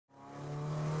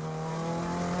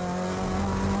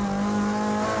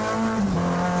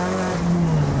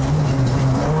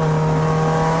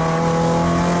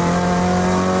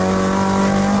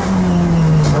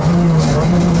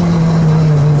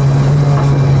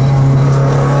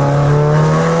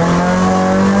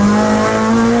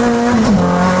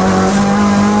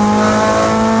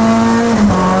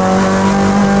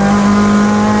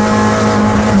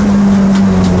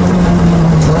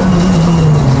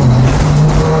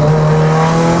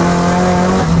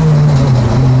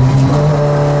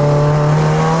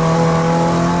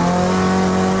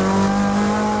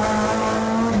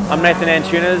I'm Nathan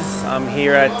Antunes. I'm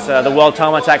here at the World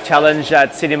Time Attack Challenge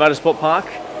at Sydney Motorsport Park,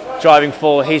 driving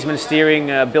for Heasman steering,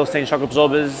 Bilstein shock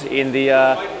absorbers in the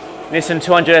Nissan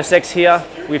 200SX here.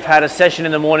 We've had a session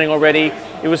in the morning already.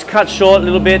 It was cut short a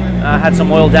little bit, had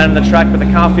some oil down in the track, but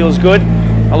the car feels good.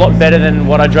 A lot better than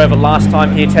what I drove it last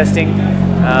time here testing,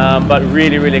 but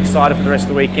really excited for the rest of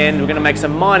the weekend. We're going to make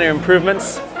some minor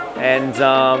improvements and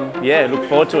yeah, look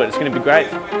forward to it. It's going to be great.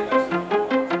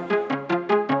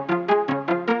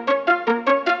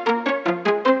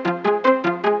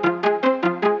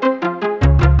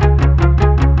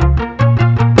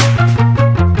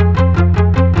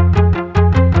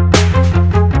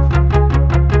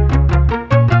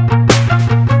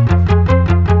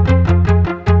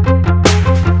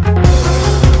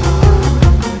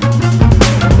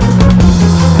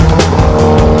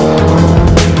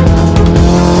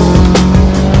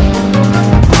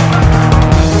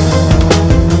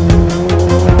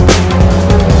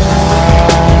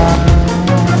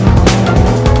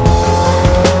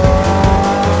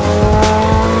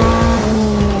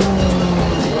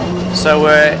 So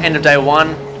we're end of day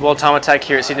one, World Time Attack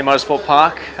here at Sydney Motorsport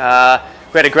Park.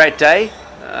 We had a great day.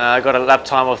 Got a lap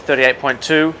time of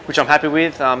 38.2, which I'm happy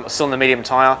with. Still in the medium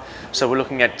tyre, so we're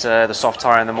looking at the soft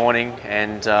tyre in the morning,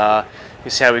 and we'll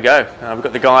see how we go. We've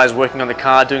got the guys working on the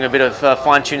car, doing a bit of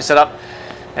fine-tune setup,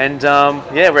 and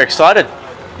yeah, we're excited.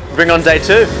 Bring on day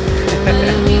two.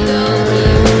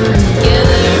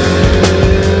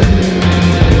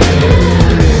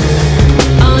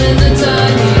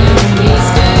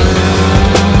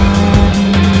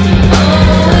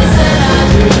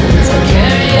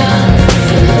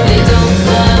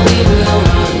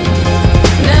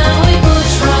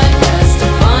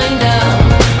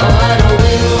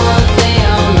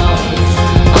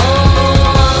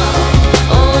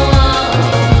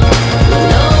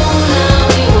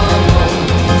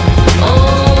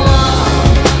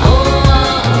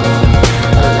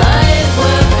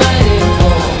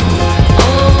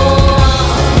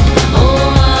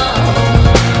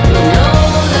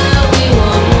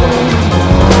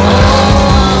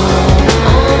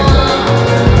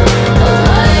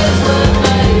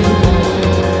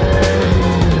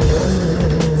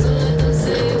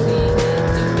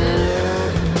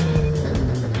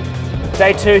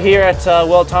 Day two here at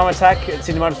World Time Attack at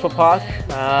Sydney Motorsport Park.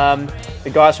 The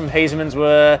guys from Heasman's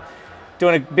were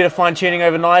doing a bit of fine tuning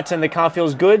overnight and the car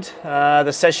feels good.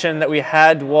 The session that we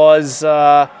had was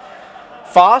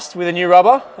fast with a new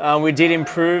rubber. We did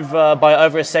improve by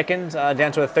over a second,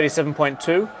 down to a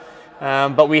 37.2.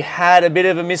 But we had a bit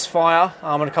of a misfire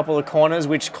on a couple of corners,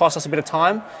 which cost us a bit of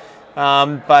time.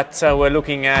 But we're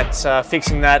looking at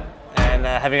fixing that and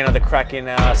having another crack in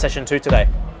session two today.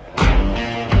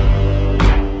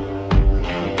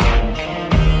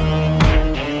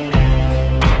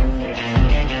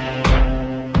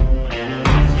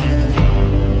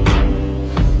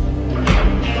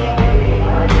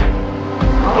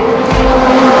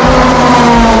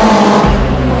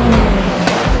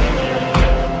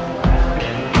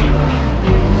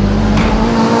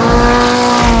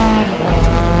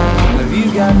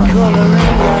 Color in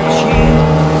your cheek.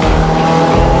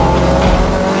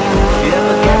 You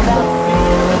ever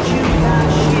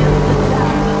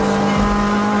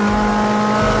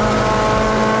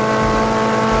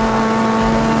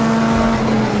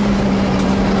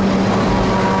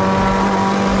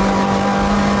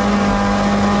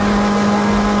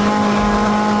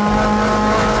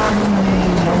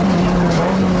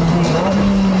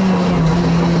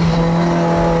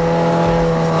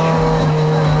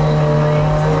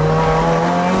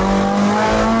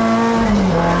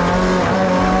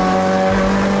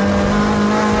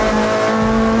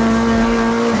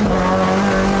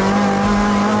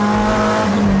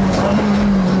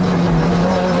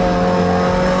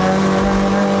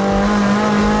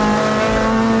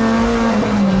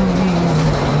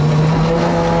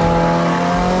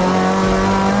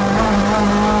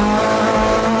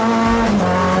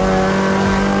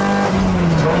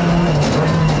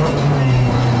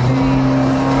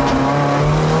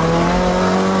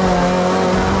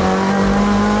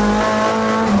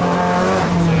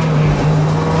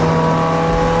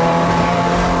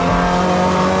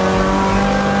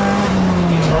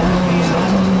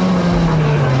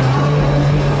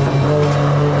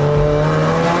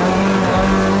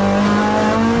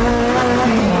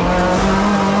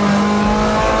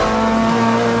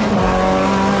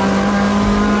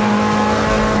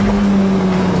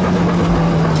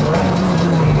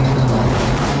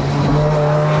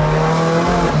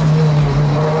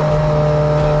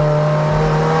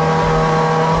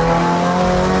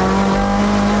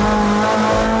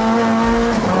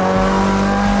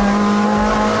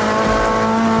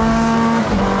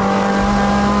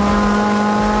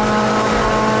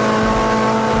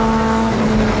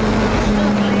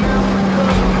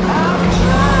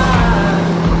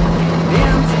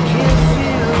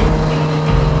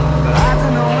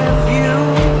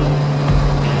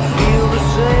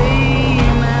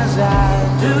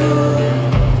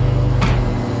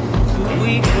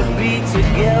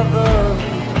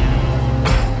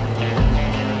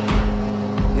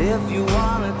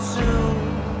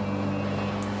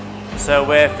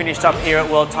we're finished up here at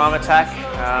World Time Attack.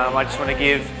 I just want to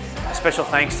give a special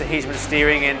thanks to Heasman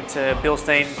Steering and to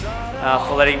Bilstein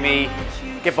for letting me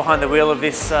get behind the wheel of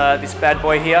this bad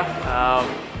boy here.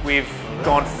 We've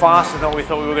gone faster than what we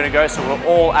thought we were going to go, so we're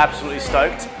all absolutely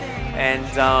stoked. And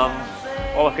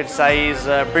all I can say is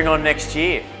bring on next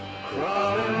year.